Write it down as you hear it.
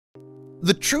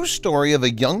The true story of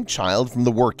a young child from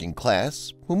the working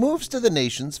class who moves to the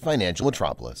nation's financial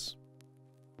metropolis.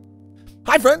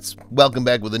 Hi friends, welcome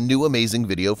back with a new amazing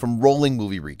video from Rolling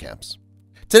Movie Recaps.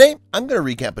 Today, I'm going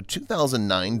to recap a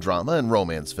 2009 drama and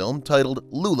romance film titled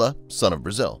Lula, Son of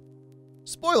Brazil.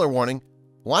 Spoiler warning,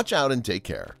 watch out and take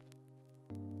care.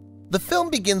 The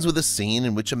film begins with a scene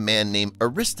in which a man named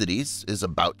Aristides is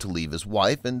about to leave his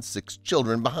wife and 6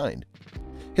 children behind.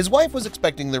 His wife was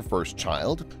expecting their first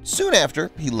child. Soon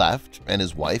after, he left, and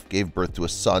his wife gave birth to a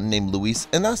son named Luis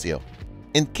Inácio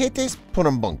in Caetés,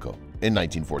 Pernambuco in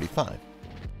 1945.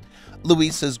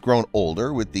 Luis has grown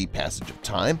older with the passage of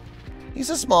time. He's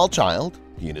a small child.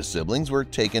 He and his siblings were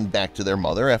taken back to their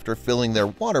mother after filling their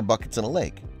water buckets in a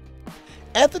lake.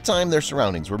 At the time, their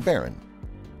surroundings were barren.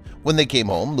 When they came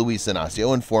home, Luis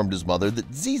Inácio informed his mother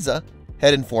that Ziza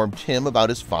had informed him about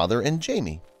his father and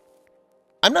Jamie.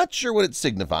 I'm not sure what it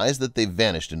signifies that they've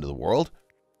vanished into the world.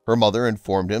 Her mother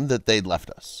informed him that they'd left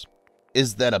us.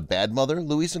 Is that a bad mother?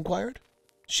 Luis inquired.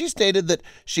 She stated that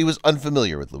she was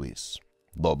unfamiliar with Luis.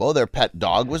 Lobo, their pet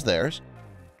dog, was theirs.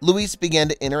 Luis began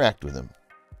to interact with him.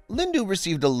 Lindu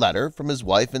received a letter from his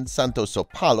wife in Santo São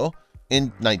Paulo in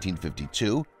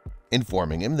 1952,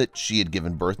 informing him that she had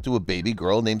given birth to a baby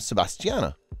girl named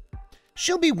Sebastiana.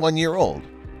 She'll be 1 year old.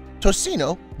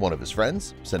 Tocino, one of his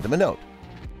friends, sent him a note.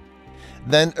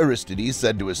 Then Aristides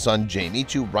said to his son Jamie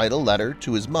to write a letter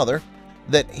to his mother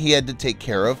that he had to take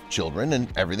care of children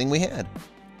and everything we had.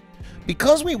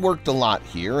 Because we worked a lot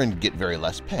here and get very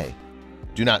less pay,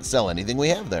 do not sell anything we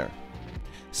have there.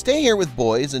 Stay here with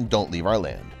boys and don't leave our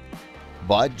land.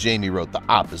 But Jamie wrote the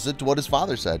opposite to what his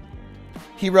father said.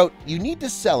 He wrote, "You need to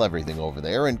sell everything over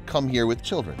there and come here with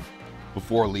children.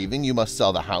 Before leaving, you must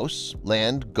sell the house,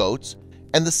 land, goats,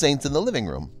 and the saints in the living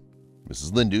room."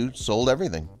 Mrs. Lindu sold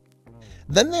everything.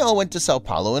 Then they all went to Sao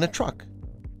Paulo in a truck.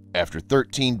 After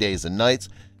 13 days and nights,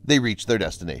 they reached their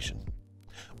destination.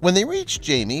 When they reached,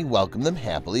 Jamie welcomed them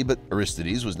happily, but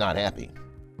Aristides was not happy.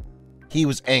 He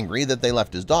was angry that they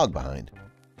left his dog behind.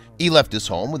 He left his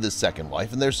home with his second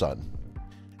wife and their son.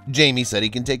 Jamie said he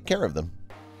can take care of them.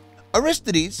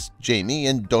 Aristides, Jamie,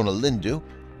 and Dona Lindu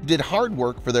did hard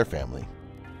work for their family.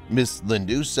 Miss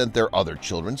Lindu sent their other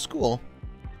children to school.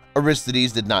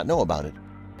 Aristides did not know about it.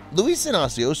 Luis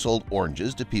Inácio sold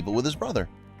oranges to people with his brother.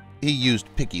 He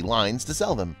used picky lines to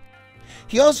sell them.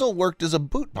 He also worked as a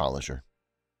boot polisher.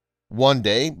 One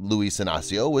day, Luis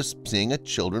Inácio was seeing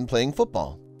children playing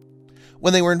football.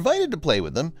 When they were invited to play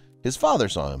with them, his father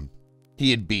saw him.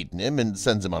 He had beaten him and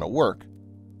sends him out of work.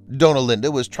 Dona Linda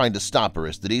was trying to stop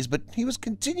Aristides, but he was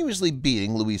continuously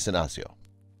beating Luis Inácio.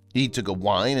 He took a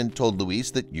whine and told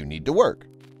Luis that you need to work.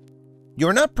 You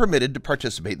are not permitted to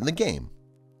participate in the game.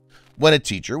 When a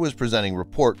teacher was presenting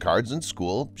report cards in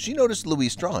school, she noticed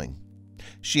Luis drawing.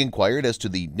 She inquired as to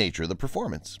the nature of the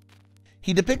performance.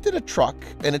 He depicted a truck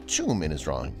and a tomb in his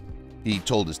drawing. He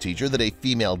told his teacher that a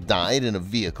female died in a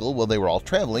vehicle while they were all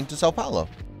traveling to Sao Paulo.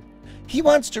 He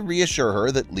wants to reassure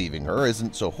her that leaving her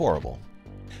isn't so horrible.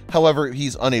 However,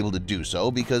 he's unable to do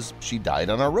so because she died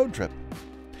on our road trip.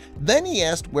 Then he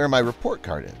asked where my report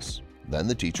card is. Then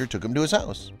the teacher took him to his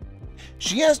house.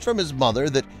 She asked from his mother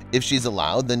that if she's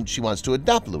allowed, then she wants to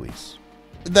adopt Luis.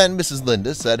 Then Mrs.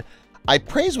 Linda said, "I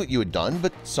praise what you had done,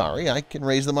 but sorry, I can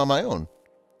raise them on my own."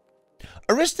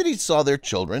 Aristides saw their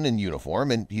children in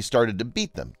uniform and he started to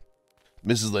beat them.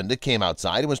 Mrs. Linda came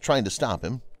outside and was trying to stop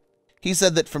him. He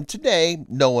said that from today,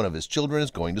 no one of his children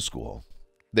is going to school.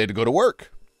 They had to go to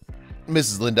work.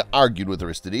 Mrs. Linda argued with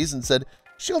Aristides and said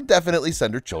she'll definitely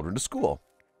send her children to school.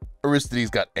 Aristides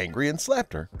got angry and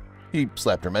slapped her. He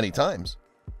slapped her many times.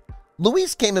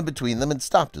 Luis came in between them and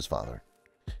stopped his father.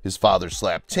 His father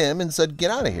slapped him and said,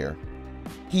 "Get out of here."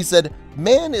 He said,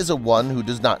 "Man is a one who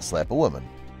does not slap a woman."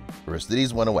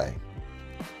 Aristides went away.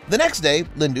 The next day,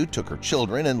 Lindu took her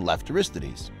children and left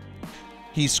Aristides.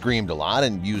 He screamed a lot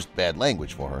and used bad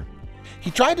language for her. He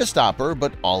tried to stop her,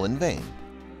 but all in vain.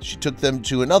 She took them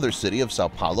to another city of Sao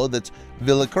Paulo that's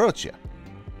Vila Croce.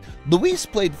 Luis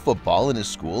played football in his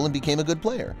school and became a good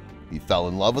player. He fell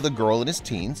in love with a girl in his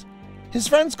teens. His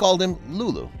friends called him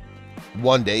Lulu.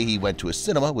 One day he went to a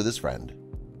cinema with his friend.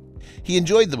 He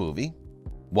enjoyed the movie.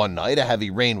 One night a heavy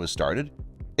rain was started.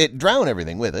 It drowned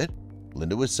everything with it.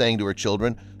 Linda was saying to her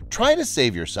children, "Try to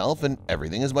save yourself and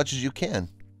everything as much as you can."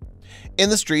 In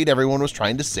the street, everyone was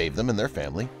trying to save them and their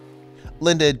family.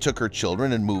 Linda took her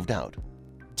children and moved out.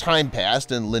 Time passed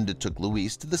and Linda took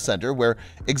Luis to the center where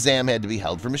exam had to be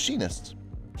held for machinists.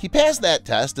 He passed that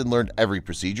test and learned every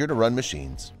procedure to run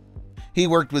machines. He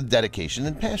worked with dedication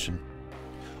and passion.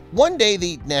 One day,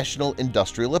 the National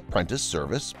Industrial Apprentice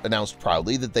Service announced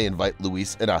proudly that they invite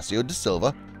Luis Inácio da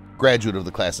Silva, graduate of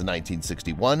the class of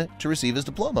 1961, to receive his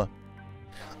diploma.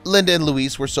 Linda and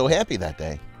Luis were so happy that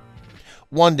day.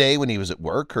 One day when he was at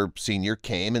work, her senior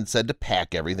came and said to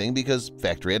pack everything because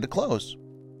factory had to close.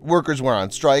 Workers were on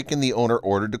strike and the owner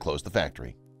ordered to close the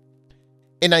factory.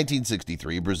 In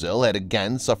 1963, Brazil had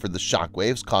again suffered the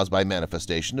shockwaves caused by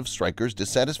manifestation of strikers'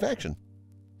 dissatisfaction.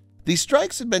 These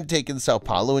strikes had been taking Sao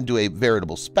Paulo into a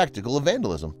veritable spectacle of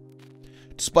vandalism.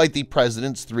 Despite the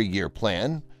president's 3-year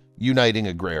plan, uniting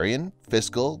agrarian,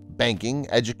 fiscal, banking,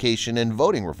 education, and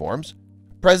voting reforms,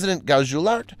 President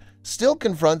Goulart still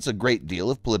confronts a great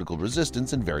deal of political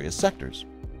resistance in various sectors.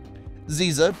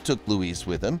 Ziza took Luis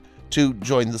with him to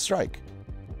join the strike.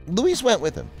 Luis went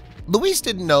with him. Luis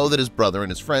didn't know that his brother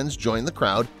and his friends joined the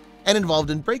crowd and involved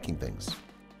in breaking things.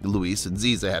 Luis and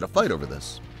Ziza had a fight over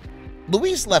this.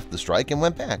 Luis left the strike and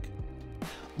went back.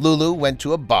 Lulu went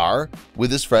to a bar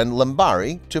with his friend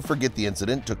Lambari to forget the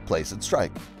incident took place at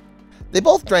strike. They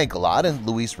both drank a lot and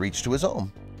Luis reached to his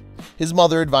home. His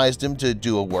mother advised him to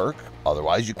do a work,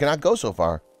 otherwise you cannot go so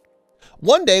far.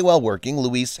 One day while working,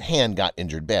 Luis' hand got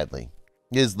injured badly.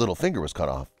 His little finger was cut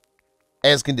off.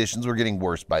 As conditions were getting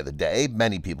worse by the day,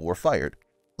 many people were fired.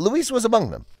 Luis was among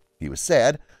them. He was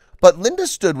sad, but Linda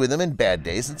stood with him in bad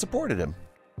days and supported him.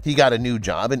 He got a new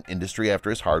job in industry after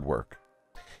his hard work.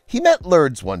 He met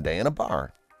Lourdes one day in a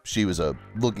bar. She was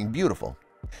looking beautiful.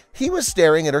 He was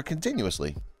staring at her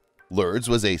continuously. Lourdes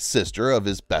was a sister of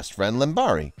his best friend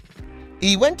Lambari.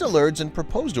 He went to Lourdes and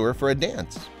proposed to her for a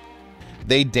dance.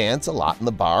 They danced a lot in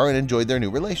the bar and enjoyed their new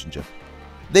relationship.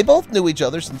 They both knew each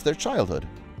other since their childhood.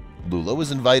 Lula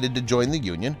was invited to join the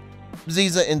union.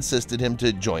 Ziza insisted him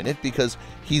to join it because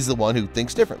he's the one who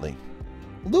thinks differently.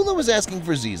 Lula was asking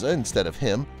for Ziza instead of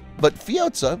him, but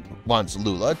Fiotza wants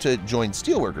Lula to join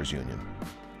Steelworkers Union.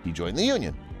 He joined the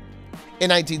union. In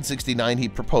 1969, he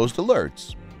proposed to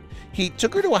Lourdes. He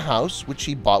took her to a house which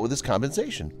he bought with his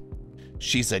compensation.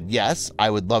 She said, "Yes, I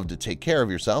would love to take care of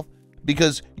yourself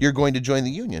because you're going to join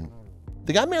the union."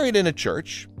 They got married in a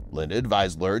church. Linda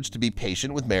advised Lourdes to be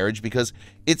patient with marriage because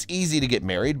it's easy to get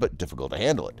married but difficult to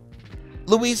handle it.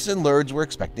 Luis and Lourdes were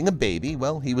expecting a baby.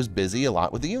 Well, he was busy a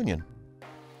lot with the union.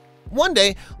 One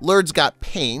day, Lourdes got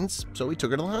pains, so he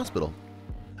took her to the hospital.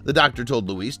 The doctor told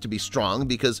Luis to be strong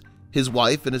because his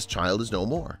wife and his child is no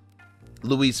more.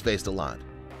 Luis faced a lot.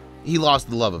 He lost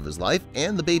the love of his life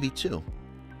and the baby too.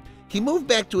 He moved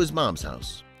back to his mom's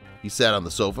house. He sat on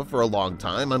the sofa for a long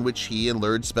time on which he and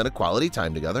Lourdes spent a quality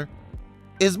time together.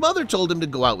 His mother told him to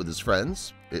go out with his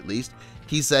friends. At least,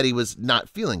 he said he was not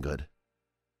feeling good.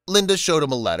 Linda showed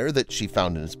him a letter that she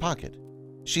found in his pocket.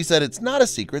 She said, "It's not a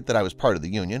secret that I was part of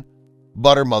the union,"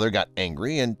 but her mother got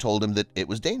angry and told him that it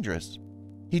was dangerous.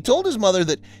 He told his mother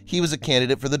that he was a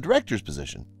candidate for the director's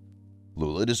position.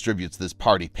 Lula distributes this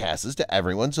party passes to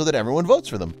everyone so that everyone votes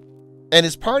for them, and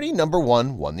his party number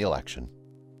 1 won the election.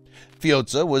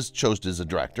 Fiotza was chosen as a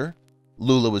director.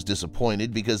 Lula was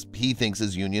disappointed because he thinks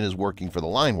his union is working for the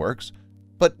line works,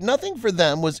 but nothing for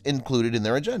them was included in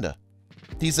their agenda.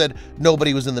 He said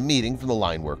nobody was in the meeting from the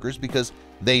line workers because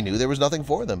they knew there was nothing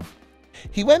for them.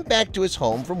 He went back to his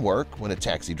home from work when a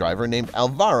taxi driver named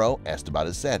Alvaro asked about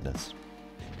his sadness.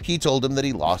 He told him that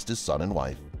he lost his son and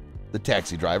wife. The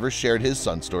taxi driver shared his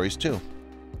son's stories too.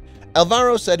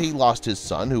 Alvaro said he lost his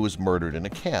son who was murdered in a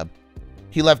cab.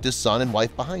 He left his son and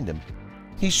wife behind him.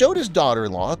 He showed his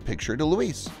daughter-in-law a picture to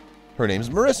Luis. Her name's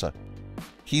Marissa.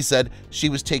 He said she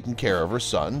was taking care of her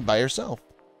son by herself.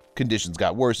 Conditions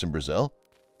got worse in Brazil.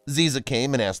 Ziza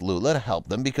came and asked Lula to help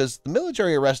them because the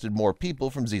military arrested more people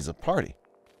from Ziza's party.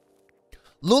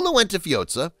 Lula went to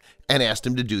Fiotza and asked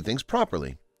him to do things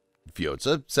properly.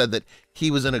 Fiotza said that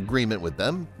he was in agreement with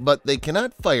them, but they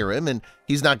cannot fire him and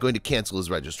he's not going to cancel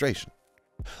his registration.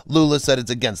 Lula said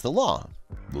it's against the law.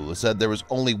 Lula said there was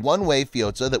only one way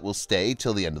Fiotza that will stay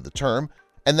till the end of the term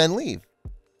and then leave.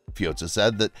 Fiotza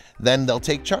said that then they'll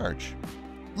take charge.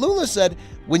 Lula said,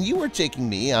 "When you were taking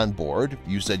me on board,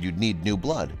 you said you'd need new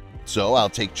blood, so I'll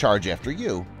take charge after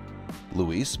you."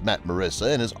 Luis met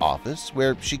Marissa in his office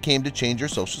where she came to change her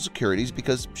social securities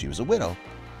because she was a widow.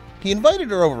 He invited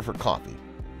her over for coffee,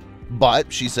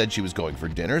 but she said she was going for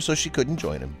dinner so she couldn't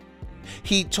join him.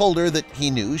 He told her that he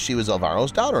knew she was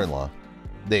Alvaro's daughter-in-law.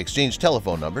 They exchanged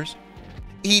telephone numbers.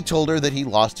 He told her that he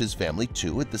lost his family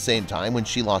too at the same time when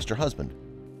she lost her husband.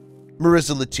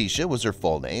 Marissa Leticia was her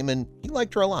full name and he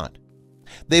liked her a lot.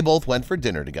 They both went for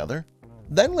dinner together.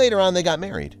 Then later on they got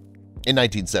married. In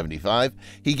 1975,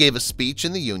 he gave a speech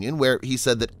in the union where he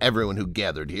said that everyone who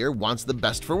gathered here wants the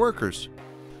best for workers.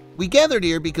 "We gathered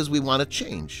here because we want to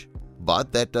change,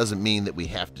 but that doesn't mean that we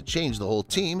have to change the whole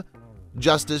team.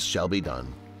 Justice shall be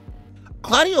done."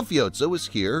 Claudio Fiotza was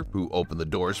here, who opened the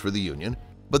doors for the union.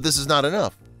 But this is not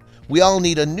enough. We all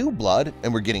need a new blood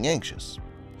and we're getting anxious.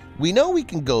 We know we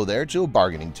can go there to a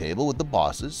bargaining table with the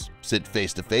bosses, sit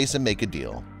face to face and make a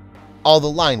deal. All the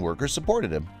line workers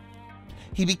supported him.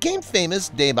 He became famous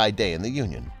day by day in the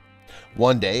union.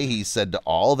 One day he said to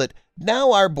all that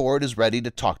now our board is ready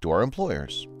to talk to our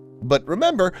employers. But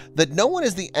remember that no one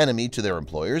is the enemy to their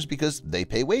employers because they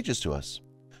pay wages to us.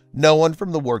 No one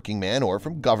from the working man or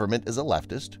from government is a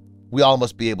leftist. We all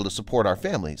must be able to support our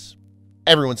families.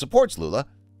 Everyone supports Lula.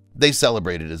 They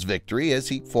celebrated his victory as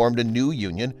he formed a new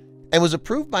union and was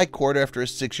approved by court after a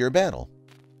 6-year battle.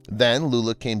 Then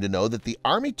Lula came to know that the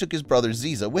army took his brother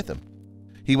Ziza with him.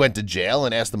 He went to jail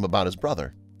and asked them about his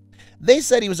brother. They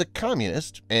said he was a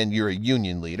communist and you're a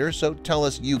union leader, so tell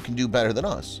us you can do better than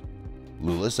us.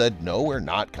 Lula said, no, we're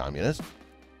not communist.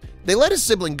 They let his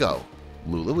sibling go.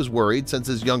 Lula was worried since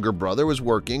his younger brother was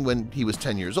working when he was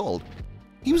 10 years old.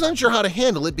 He was unsure how to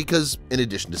handle it because, in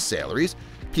addition to salaries,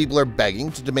 people are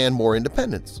begging to demand more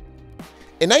independence.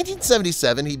 In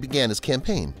 1977, he began his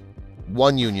campaign.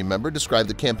 One union member described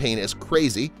the campaign as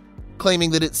crazy,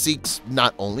 claiming that it seeks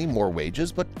not only more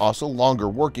wages but also longer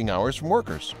working hours from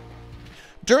workers.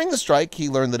 During the strike, he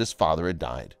learned that his father had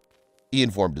died. He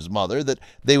informed his mother that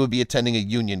they would be attending a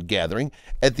union gathering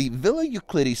at the Villa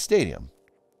Euclides Stadium.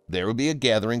 There would be a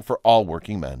gathering for all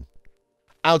working men.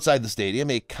 Outside the stadium,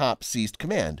 a cop seized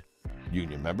command.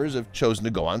 Union members have chosen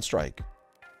to go on strike.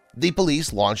 The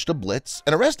police launched a blitz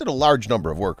and arrested a large number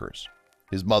of workers.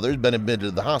 His mother had been admitted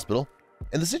to the hospital,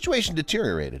 and the situation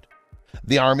deteriorated.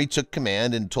 The army took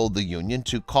command and told the union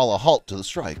to call a halt to the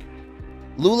strike.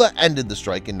 Lula ended the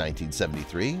strike in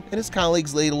 1973, and his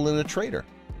colleagues labeled him a traitor.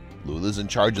 Lula's in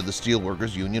charge of the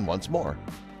Steelworkers Union once more.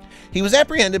 He was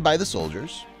apprehended by the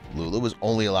soldiers. Lula was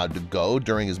only allowed to go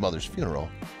during his mother's funeral.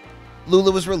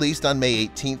 Lula was released on May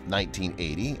 18,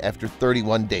 1980, after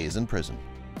 31 days in prison.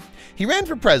 He ran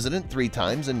for president 3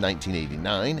 times in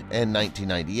 1989 and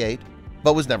 1998,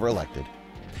 but was never elected.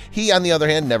 He, on the other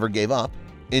hand, never gave up.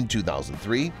 In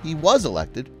 2003, he was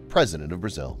elected president of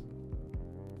Brazil.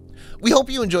 We hope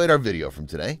you enjoyed our video from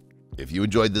today. If you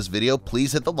enjoyed this video,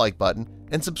 please hit the like button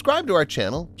and subscribe to our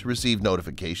channel to receive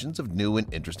notifications of new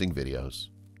and interesting videos.